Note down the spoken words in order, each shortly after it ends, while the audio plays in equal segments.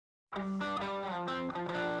Women's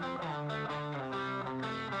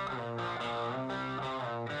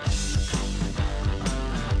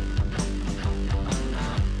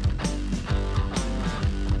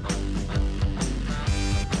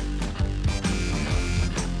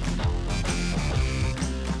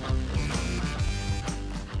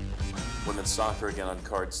soccer again on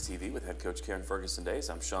Cards TV with head coach Ferguson-Dayes.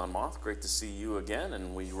 I'm Sean Moth. Great to see you again,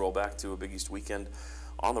 and we roll back to a Big East weekend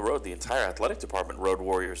on the road. The entire athletic department rode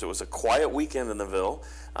Warriors. It was a quiet weekend in the Ville.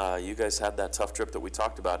 You guys had that tough trip that we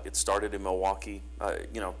talked about. It started in Milwaukee,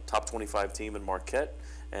 top 25 team in Marquette,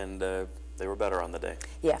 and they were better on the day.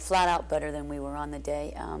 Yeah, flat out better than we were on the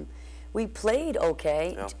day. We played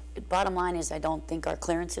okay. Yeah. Bottom line is I don't think our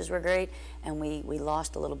clearances were great, and we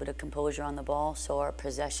lost a little bit of composure on the ball, so our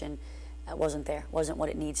possession wasn't there. Wasn't what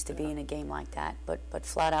it needs to be in a game like that. But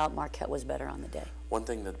flat out, Marquette was better on the day. One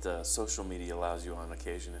thing that social media allows you on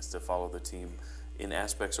occasion is to follow the team in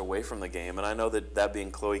aspects away from the game. And I know that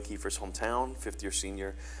being Chloe Kiefer's hometown, fifth-year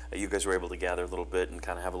senior, you guys were able to gather a little bit and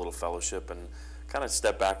kind of have a little fellowship and kind of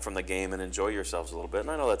step back from the game and enjoy yourselves a little bit.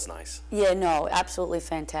 And I know that's nice. Yeah, no, absolutely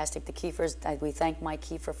fantastic. The Kiefers, we thank Mike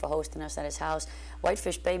Kiefer for hosting us at his house.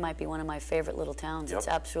 Whitefish Bay might be one of my favorite little towns. Yep. It's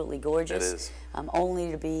absolutely gorgeous. It is.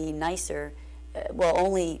 Only to be nicer,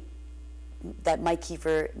 only that Mike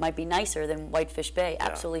Kiefer might be nicer than Whitefish Bay. Yeah.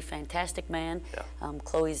 Absolutely fantastic man. Yeah.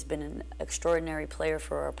 Chloe's been an extraordinary player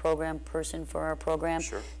for our program, person for our program.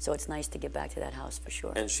 Sure. So it's nice to get back to that house for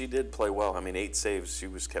sure. And she did play well. I mean, 8 saves. She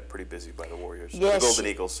was kept pretty busy by the Warriors. Yeah, the Golden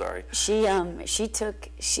Eagles, sorry.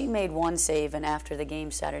 She made one save, and after the game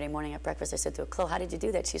Saturday morning at breakfast, I said to her, Chloe, how did you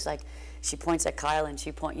do that? She's like, she points at Kyle, and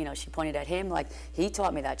she pointed at him like he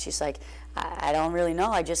taught me that. She's like, I don't really know.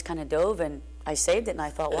 I just kind of dove and I saved it, and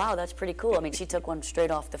I thought, wow, that's pretty cool. I mean, she took one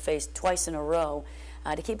straight off the face twice in a row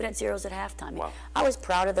to keep it at 0s at halftime. Wow. I was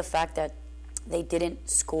proud of the fact that they didn't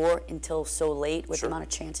score until so late with Sure. the amount of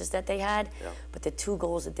chances that they had. Yeah. But the 2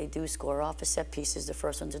 goals that they do score off of set pieces, the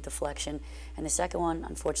first one's a deflection, and the second one,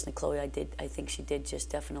 unfortunately, Chloe, I think she did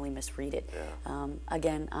just definitely misread it. Yeah.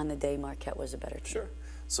 Again, on the day, Marquette was a better team. Sure.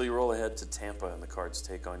 So you roll ahead to Tampa, and the Cards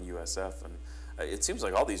take on USF, and it seems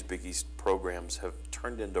like all these Big East programs have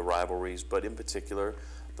turned into rivalries, but in particular,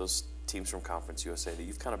 those teams from Conference USA that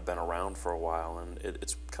you've kind of been around for a while, and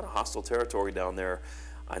it's kind of hostile territory down there.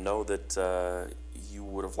 I know that you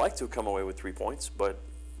would have liked to come away with 3 points, but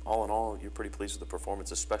all in all, you're pretty pleased with the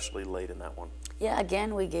performance, especially late in that one. Yeah,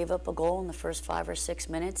 again, we gave up a goal in the first 5 or 6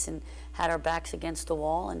 minutes and had our backs against the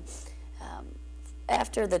wall. And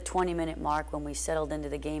after the 20-minute mark, when we settled into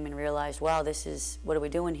the game and realized, wow, what are we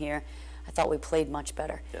doing here? I thought we played much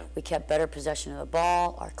better. Yeah. We kept better possession of the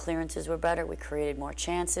ball. Our clearances were better. We created more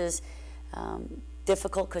chances.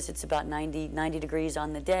 Difficult because it's about 90 degrees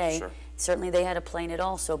on the day. Sure. Certainly they had a plane it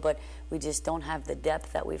also, but we just don't have the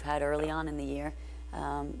depth that we've had early on in the year.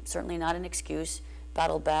 Certainly not an excuse.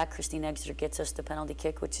 Battled back. Christine Exeter gets us the penalty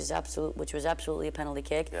kick, which was absolutely a penalty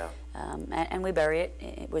kick. Yeah. And we bury it.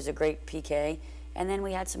 It was a great PK. And then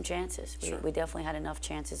we had some chances. Sure. We definitely had enough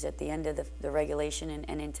chances at the end of the regulation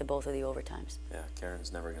and into both of the overtimes. Yeah,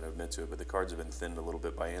 Karen's never going to admit to it, but the Cards have been thinned a little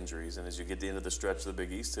bit by injuries, and as you get to the end of the stretch of the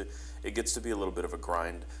Big East, it gets to be a little bit of a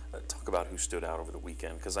grind. Talk about who stood out over the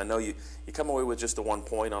weekend, because I know you come away with just the 1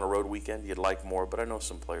 point on a road weekend. You'd like more, but I know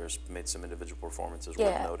some players made some individual performances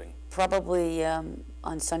worth noting. Probably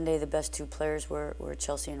on Sunday the best 2 players were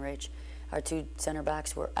Chelsea and Rach. Our 2 center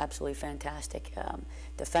backs were absolutely fantastic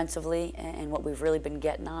defensively, and what we've really been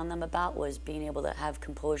getting on them about was being able to have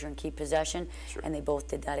composure and keep possession, Sure. and they both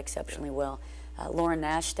did that exceptionally well. Lauren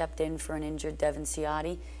Nash stepped in for an injured Devin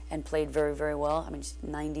Ciotti and played very, very well. I mean,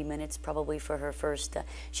 90 minutes probably for her first.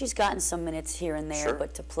 She's gotten some minutes here and there, Sure.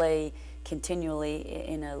 but to play continually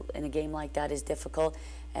in a game like that is difficult.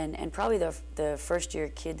 And probably the first-year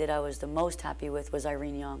kid that I was the most happy with was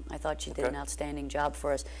Irene Young. I thought she did an outstanding job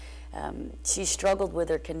for us. She struggled with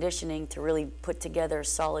her conditioning to really put together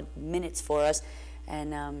solid minutes for us,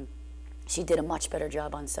 and she did a much better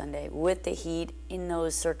job on Sunday. With the heat, in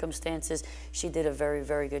those circumstances, she did a very,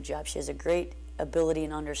 very good job. She has a great ability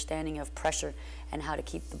and understanding of pressure and how to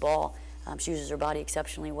keep the ball. She uses her body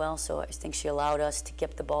exceptionally well, so I think she allowed us to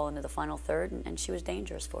get the ball into the final third, and she was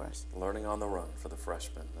dangerous for us. Learning on the run for the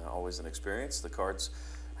freshmen, always an experience. The Cards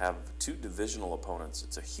have 2 divisional opponents.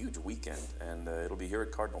 It's a huge weekend, and it'll be here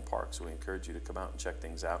at Cardinal Park, so we encourage you to come out and check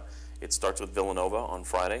things out. It starts with Villanova on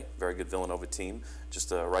Friday, very good Villanova team,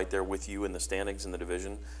 just right there with you in the standings in the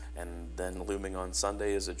division, and then looming on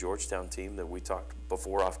Sunday is a Georgetown team that we talked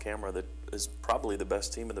before off camera that is probably the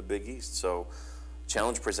best team in the Big East. So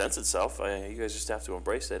challenge presents itself. You guys just have to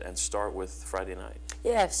embrace it and start with Friday night.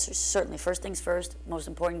 Yeah, certainly. First things first, most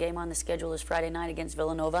important game on the schedule is Friday night against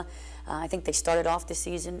Villanova. I think they started off the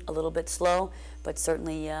season a little bit slow, but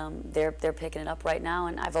certainly they're picking it up right now,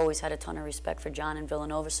 and I've always had a ton of respect for John and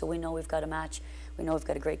Villanova, so we know we've got a match. We know we've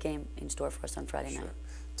got a great game in store for us on Friday night.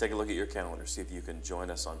 Take a look at your calendar, see if you can join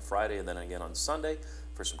us on Friday and then again on Sunday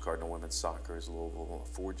for some Cardinal women's soccer as Louisville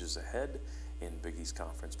forges ahead in Big East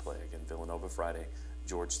Conference play. Again, Villanova Friday,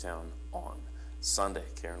 Georgetown on Sunday.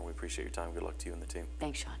 Karen, we appreciate your time. Good luck to you and the team.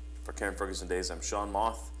 Thanks, Sean. For Karen Ferguson-Dayes, I'm Sean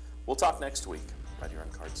Moth. We'll talk next week right here on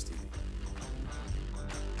Cards TV.